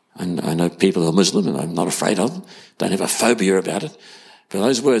 And I know people who are Muslim, and I'm not afraid of them. Don't have a phobia about it. But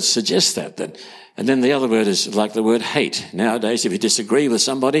those words suggest that. And then the other word is like the word hate. Nowadays, if you disagree with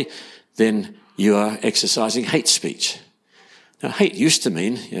somebody, then you are exercising hate speech. Now, hate used to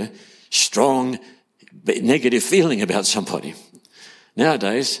mean strong, negative feeling about somebody.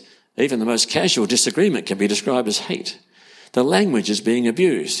 Nowadays, even the most casual disagreement can be described as hate. The language is being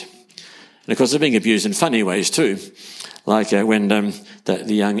abused. And of course, they're being abused in funny ways too. Like when the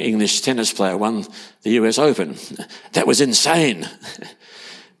young English tennis player won the US Open. That was insane.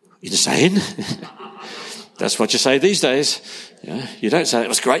 Insane? That's what you say these days. You don't say, that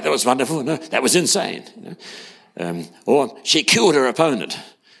was great, that was wonderful. No, that was insane. Or, she killed her opponent.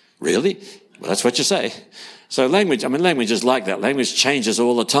 Really? Well, that's what you say. So language is like that. Language changes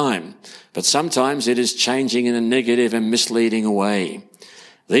all the time. But sometimes it is changing in a negative and misleading way.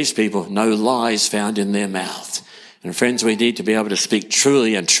 These people know lies found in their mouth. And friends, we need to be able to speak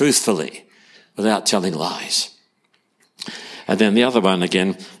truly and truthfully without telling lies. And then the other one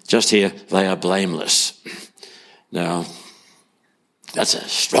again, just here, they are blameless. Now, that's a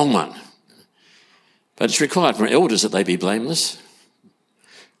strong one. But it's required from elders that they be blameless.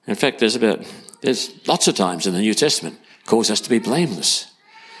 In fact, there's lots of times in the New Testament calls us to be blameless.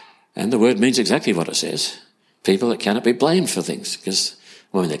 And the word means exactly what it says. People that cannot be blamed for things. Because,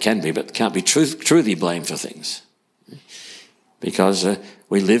 well, they can be, but can't be truly blamed for things. Because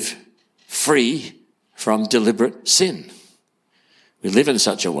we live free from deliberate sin. We live in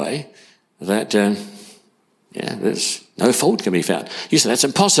such a way that, there's no fault can be found. You say, that's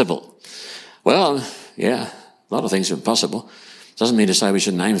impossible. Well, yeah, a lot of things are impossible. Doesn't mean to say we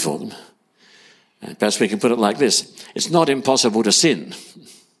shouldn't aim for them. Perhaps we can put it like this. It's not impossible to sin.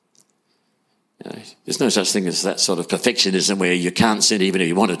 There's no such thing as that sort of perfectionism where you can't sin even if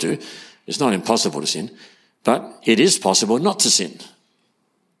you wanted to. It's not impossible to sin. But it is possible not to sin.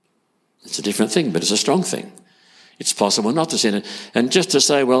 It's a different thing, but it's a strong thing. It's possible not to sin. And just to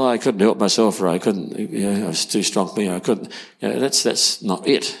say, well, I couldn't help myself, or I couldn't, I was too strong for me, I couldn't, that's not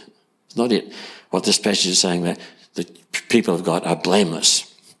it. It's not it. What this passage is saying, that the people of God are blameless.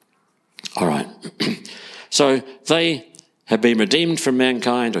 All right. So they have been redeemed from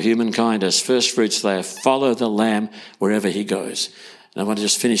mankind or humankind as first fruits. They follow the Lamb wherever he goes. And I want to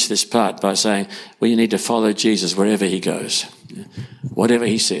just finish this part by saying, well, you need to follow Jesus wherever he goes, whatever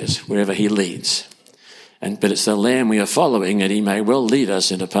he says, wherever he leads. But it's the Lamb we are following, and he may well lead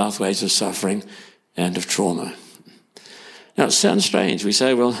us into pathways of suffering and of trauma. Now, it sounds strange. We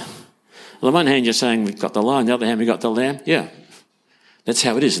say, well, on the one hand, you're saying we've got the lion, on the other hand, we've got the lamb. Yeah, that's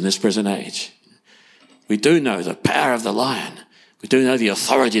how it is in this present age. We do know the power of the lion. We do know the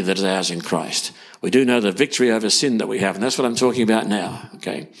authority that is ours in Christ. We do know the victory over sin that we have, and that's what I'm talking about now,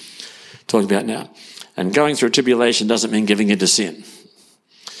 okay? Talking about now. And going through tribulation doesn't mean giving into sin.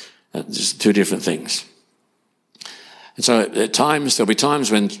 That's just two different things. And so at times, there'll be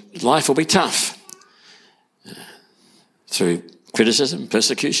times when life will be tough. Through criticism,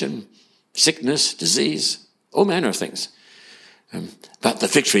 persecution, sickness, disease, all manner of things. But the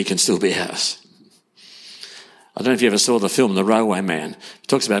victory can still be ours. I don't know if you ever saw the film The Railway Man. It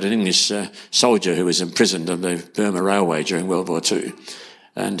talks about an English soldier who was imprisoned on the Burma Railway during World War II.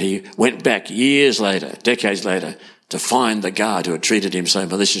 And he went back years later, decades later, to find the guard who had treated him so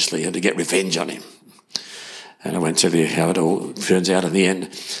maliciously and to get revenge on him. And I won't tell you how it all turns out in the end.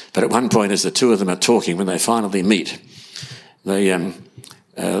 But at one point, as the two of them are talking, when they finally meet, the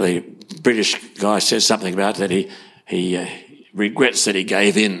British guy says something about that he regrets that he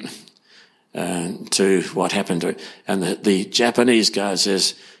gave in to what happened to him. And the Japanese guy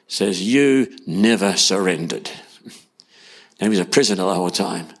says, you never surrendered. And he was a prisoner the whole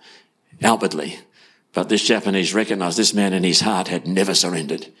time, outwardly. But this Japanese recognised this man in his heart had never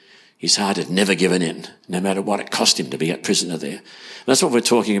surrendered. His heart had never given in, no matter what it cost him to be a prisoner there. That's what we're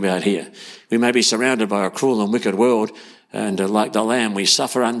talking about here. We may be surrounded by a cruel and wicked world, and like the lamb, we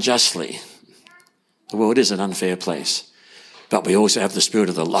suffer unjustly. The world is an unfair place. But we also have the spirit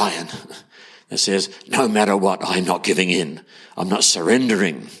of the lion that says, no matter what, I'm not giving in. I'm not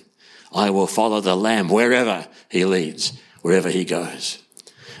surrendering. I will follow the lamb wherever he leads, wherever he goes.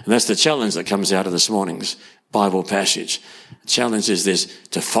 And that's the challenge that comes out of this morning's Bible passage. The challenge is this,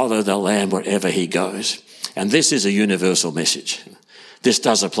 to follow the lamb wherever he goes. And this is a universal message. This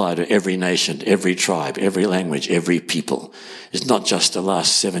does apply to every nation, every tribe, every language, every people. It's not just the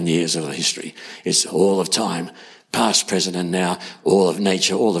last 7 years of history. It's all of time, past, present, and now, all of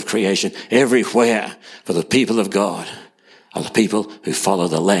nature, all of creation, everywhere. For the people of God are the people who follow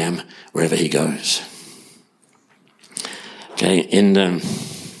the lamb wherever he goes. Okay,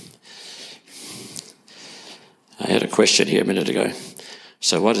 I had a question here a minute ago.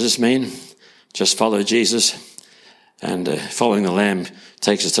 So what does this mean? Just follow Jesus. And following the Lamb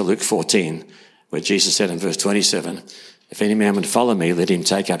takes us to Luke 14, where Jesus said in verse 27, if any man would follow me, let him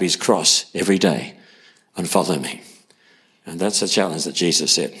take up his cross every day and follow me. And that's the challenge that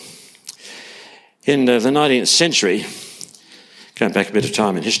Jesus said. In the 19th century, going back a bit of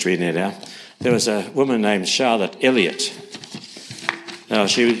time in history now, there was a woman named Charlotte Elliott. Now,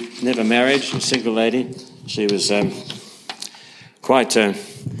 she was never married, she was a single lady. She was quite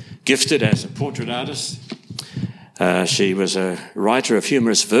gifted as a portrait artist. She was a writer of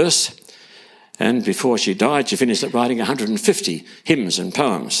humorous verse, and before she died, she finished up writing 150 hymns and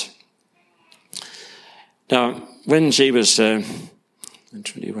poems. Now, when she was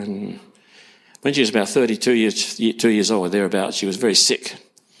 21, when she was about 2 years old, thereabouts, she was very sick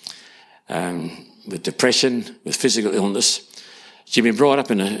with depression, with physical illness. She'd been brought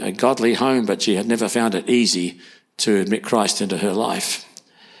up in a godly home, but she had never found it easy to admit Christ into her life.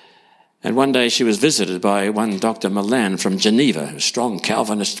 And one day she was visited by one Dr. Milan from Geneva, a strong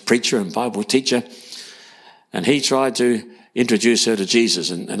Calvinist preacher and Bible teacher. And he tried to introduce her to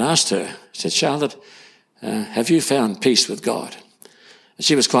Jesus and asked her, he said, Charlotte, have you found peace with God?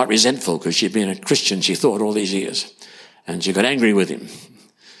 She was quite resentful because she'd been a Christian, she thought, all these years. And she got angry with him.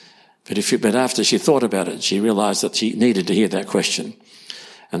 But after she thought about it, she realised that she needed to hear that question.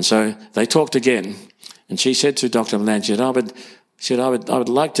 And so they talked again. And she said to Dr. Milan, I would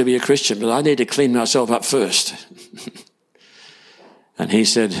like to be a Christian, but I need to clean myself up first. And he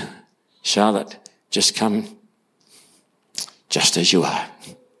said, Charlotte, just come just as you are.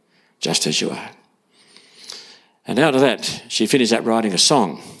 Just as you are. And out of that, she finished up writing a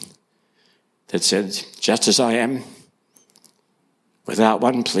song that said, just as I am, without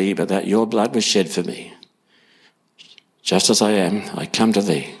one plea, but that your blood was shed for me. Just as I am, I come to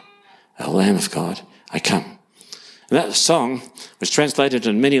thee, O Lamb of God, I come. And that song was translated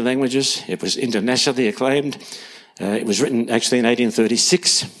in many languages. It was internationally acclaimed. It was written actually in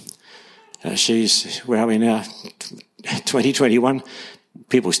 1836. Where are we now? 2021.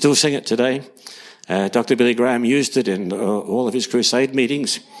 People still sing it today. Dr. Billy Graham used it in all of his crusade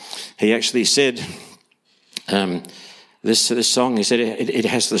meetings. He actually said, this song, he said, it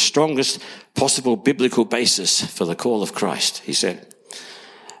has the strongest possible biblical basis for the call of Christ, he said.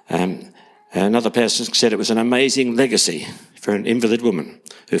 Another person said it was an amazing legacy for an invalid woman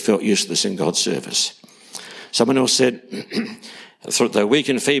who felt useless in God's service. Someone else said, though weak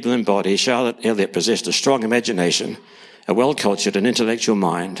and feeble in body, Charlotte Elliott possessed a strong imagination, a well-cultured and intellectual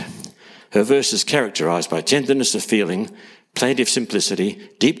mind. Her verse is characterised by tenderness of feeling, plaintive simplicity,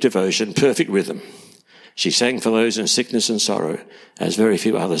 deep devotion, perfect rhythm. She sang for those in sickness and sorrow, as very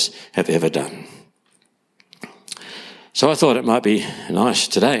few others have ever done. So I thought it might be nice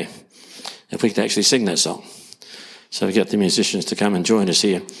today if we could actually sing that song. So we get the musicians to come and join us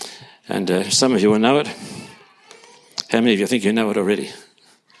here. And some of you will know it. How many of you think you know it already?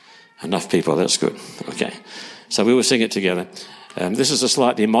 Enough people, that's good. Okay. So we will sing it together. This is a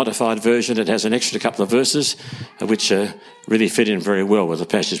slightly modified version. It has an extra couple of verses which really fit in very well with the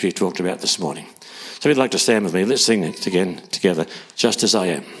passage we've talked about this morning. So if you'd like to stand with me, let's sing it again together, Just As I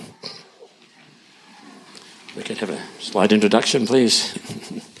Am. We could have a slight introduction, please.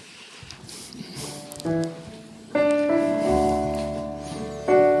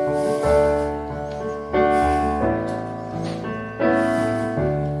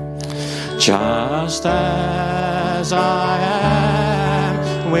 Just as I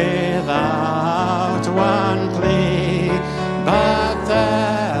am, without one plea, but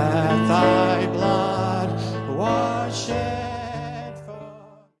that thy blood was shed for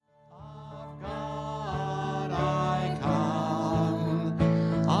of God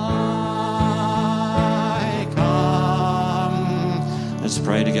I come. Let's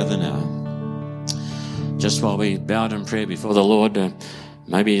pray together now. Just while we bowed in prayer before the Lord,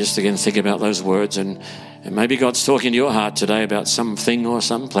 maybe just again think about those words, and maybe God's talking to your heart today about something or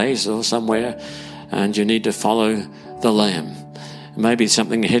some place or somewhere, and you need to follow the Lamb. Maybe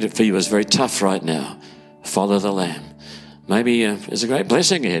something ahead for you is very tough right now. Follow the Lamb. Maybe there's a great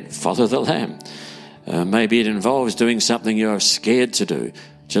blessing ahead. Follow the Lamb. Maybe it involves doing something you're scared to do.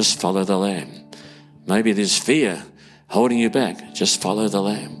 Just follow the Lamb. Maybe there's fear holding you back. Just follow the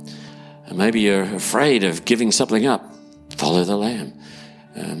Lamb. Maybe you're afraid of giving something up. Follow the Lamb.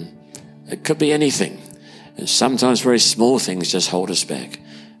 It could be anything. And sometimes very small things just hold us back.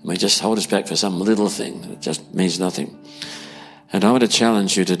 And we just hold us back for some little thing that just means nothing. And I want to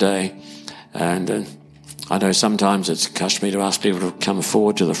challenge you today. And I know sometimes it's customary to ask people to come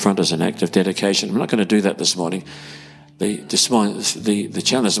forward to the front as an act of dedication. I'm not going to do that this morning. The challenge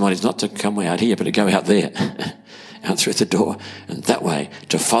this morning is not to come out here, but to go out there, out through the door, and that way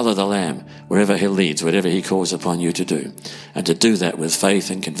to follow the Lamb wherever he leads, whatever he calls upon you to do. And to do that with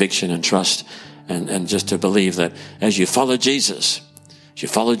faith and conviction and trust, and just to believe that as you follow Jesus,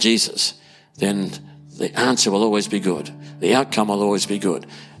 then the answer will always be good. The outcome will always be good.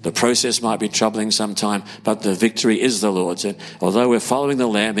 The process might be troubling sometime, but the victory is the Lord's. And although we're following the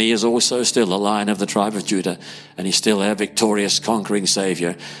Lamb, he is also still the Lion of the tribe of Judah, and he's still our victorious, conquering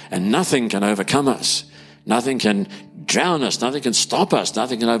Saviour. And nothing can overcome us. Nothing can drown us. Nothing can stop us.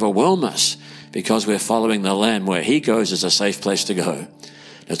 Nothing can overwhelm us, because we're following the Lamb. Where he goes is a safe place to go.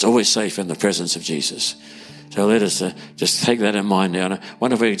 It's always safe in the presence of Jesus. So let us just take that in mind now. And I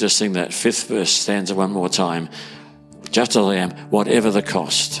wonder if we could just sing that 5th verse stanza one more time. Just a Lamb, whatever the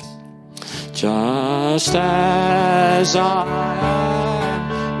cost. Just as I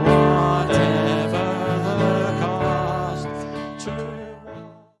am, whatever the cost.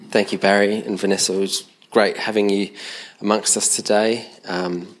 Thank you, Barry and Vanessa. It was great having you amongst us today.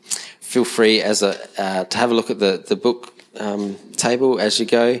 Feel free to have a look at the book table as you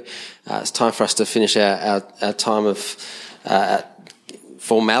go. It's time for us to finish our time of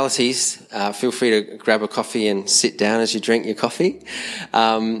formalities, feel free to grab a coffee and sit down as you drink your coffee.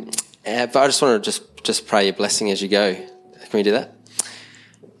 But I just want to just pray your blessing as you go. Can we do that?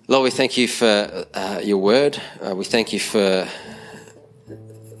 Lord, we thank you for your word. We thank you for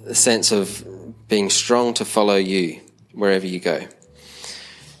the sense of being strong to follow you wherever you go.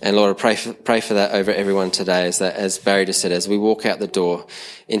 And Lord, I pray for that over everyone today, as Barry just said, as we walk out the door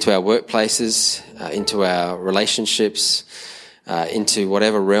into our workplaces, into our relationships, into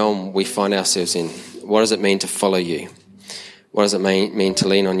whatever realm we find ourselves in. What does it mean to follow you? What does it mean to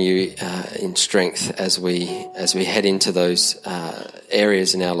lean on you in strength as we head into those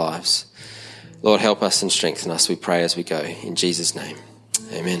areas in our lives? Lord, help us and strengthen us, we pray as we go. In Jesus' name,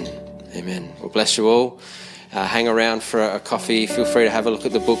 amen. Amen. Well, bless you all. Hang around for a coffee. Feel free to have a look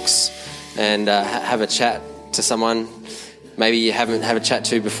at the books and have a chat to someone maybe you haven't had a chat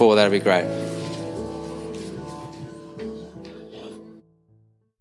to before. That'd be great.